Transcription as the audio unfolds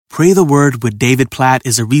Pray the Word with David Platt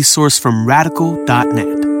is a resource from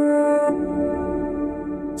radical.net.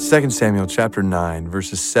 2 Samuel chapter 9,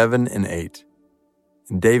 verses 7 and 8.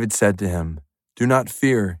 And David said to him, "Do not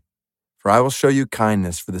fear, for I will show you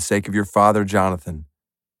kindness for the sake of your father Jonathan.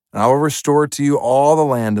 And I will restore to you all the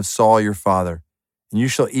land of Saul your father, and you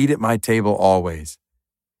shall eat at my table always."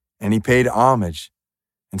 And he paid homage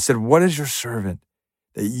and said, "What is your servant,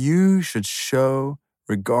 that you should show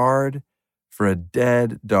regard for a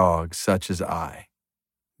dead dog such as I?"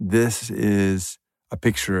 This is a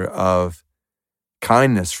picture of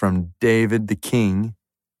kindness from David the king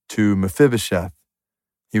to Mephibosheth.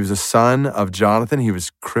 He was a son of Jonathan. He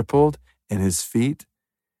was crippled in his feet.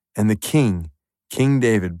 And the king, King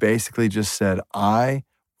David, basically just said, "I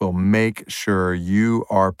will make sure you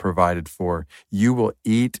are provided for. You will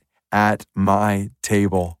eat at my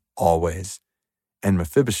table always." And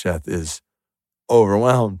Mephibosheth is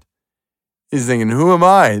overwhelmed. He's thinking, who am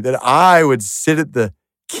I that I would sit at the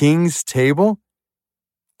king's table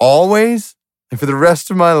always and for the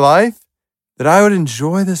rest of my life? That I would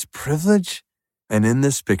enjoy this privilege? And in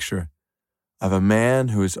this picture of a man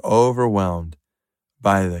who is overwhelmed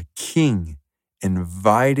by the king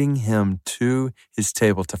inviting him to his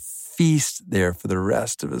table to feast there for the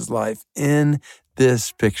rest of his life, in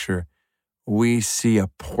this picture, we see a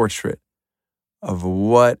portrait of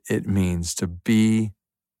what it means to be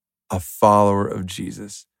a follower of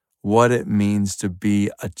Jesus, what it means to be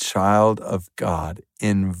a child of God,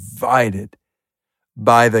 invited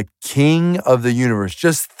by the King of the universe.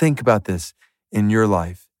 Just think about this in your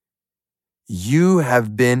life. You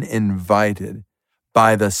have been invited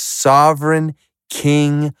by the sovereign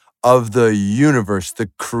King of the universe, the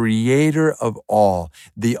creator of all,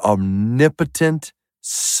 the omnipotent,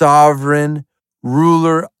 sovereign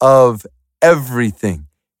ruler of everything.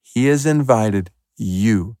 He has invited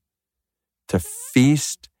you to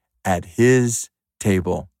feast at his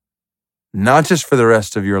table, not just for the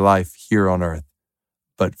rest of your life here on earth,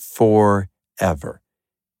 but forever.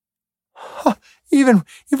 Even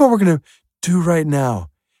what we're going to do right now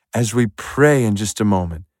as we pray in just a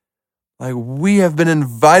moment. Like, we have been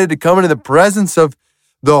invited to come into the presence of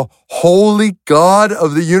the holy God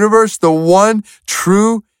of the universe, the one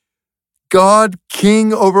true God,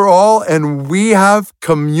 King over all, and we have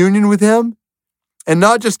communion with him. And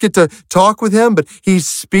not just get to talk with him, but he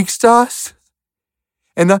speaks to us.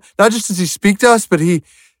 And not just does he speak to us, but he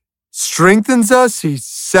strengthens us, he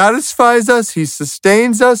satisfies us, he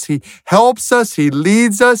sustains us, he helps us, he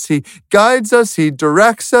leads us, he guides us, he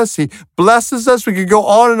directs us, he blesses us. We could go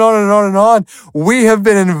on and on and on and on. We have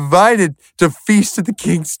been invited to feast at the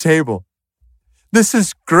king's table. This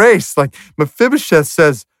is grace. Like Mephibosheth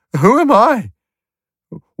says, who am I?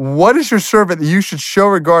 What is your servant that you should show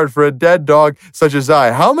regard for a dead dog such as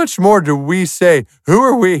I? How much more do we say, who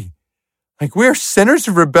are we? Like, we are sinners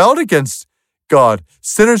who've rebelled against God,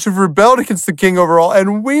 sinners who've rebelled against the King over all,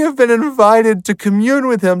 and we have been invited to commune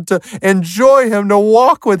with him, to enjoy him, to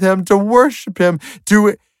walk with him, to worship him,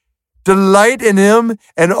 to delight in him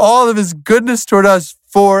and all of his goodness toward us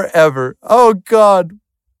forever. Oh God,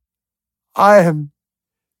 I am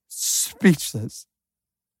speechless.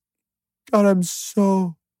 God, I'm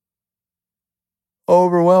so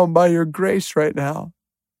overwhelmed by your grace right now.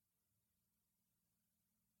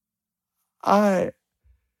 I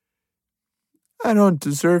don't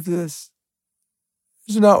deserve this.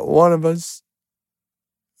 There's not one of us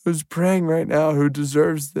who's praying right now who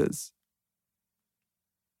deserves this.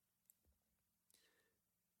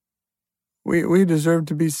 We deserve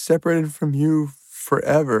to be separated from you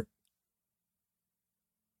forever.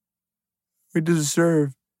 We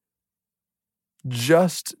deserve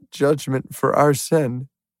just judgment for our sin.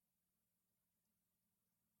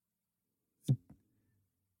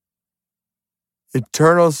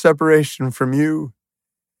 Eternal separation from you.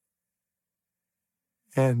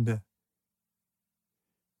 And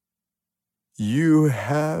you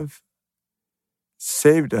have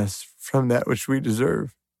saved us from that which we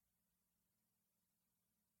deserve.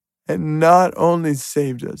 And not only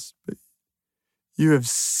saved us, but you have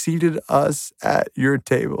seated us at your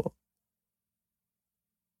table.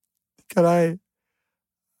 God,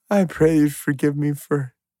 I pray you forgive me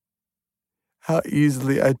for how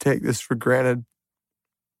easily I take this for granted.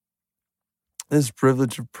 This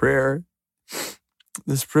privilege of prayer,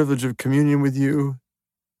 this privilege of communion with you,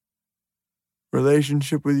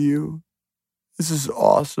 relationship with you. This is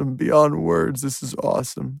awesome beyond words. This is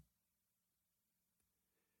awesome.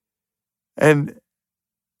 And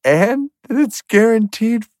that it's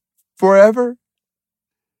guaranteed forever.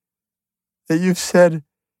 That you've said,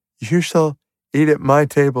 you shall eat at my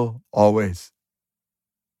table always.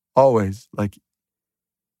 Always. Like,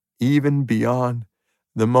 even beyond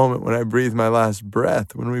the moment when I breathe my last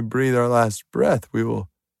breath. When we breathe our last breath, we will,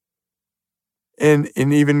 in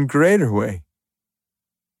an even greater way,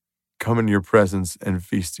 come into your presence and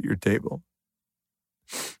feast at your table.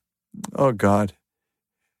 Oh God,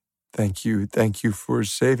 thank you. Thank you for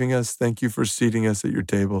saving us. Thank you for seating us at your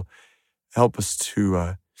table. Help us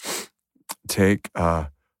to take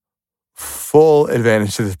full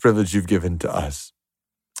advantage of this privilege you've given to us.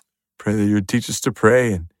 Pray that you would teach us to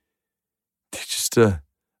pray and teach us to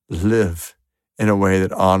live in a way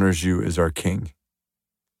that honors you as our King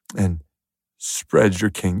and spreads your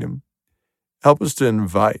kingdom. Help us to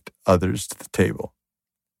invite others to the table.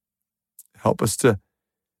 Help us to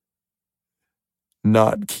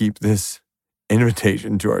not keep this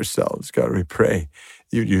invitation to ourselves. God, we pray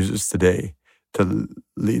you'd use us today to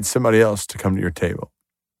lead somebody else to come to your table.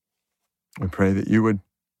 We pray that you would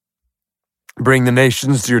bring the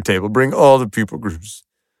nations to your table, bring all the people groups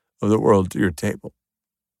of the world to your table,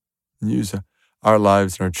 and use our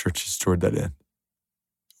lives and our churches toward that end.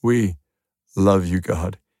 We love you,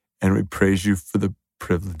 God, and we praise you for the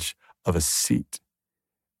privilege of a seat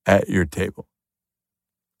at your table.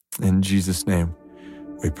 In Jesus' name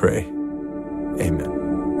we pray. Amen.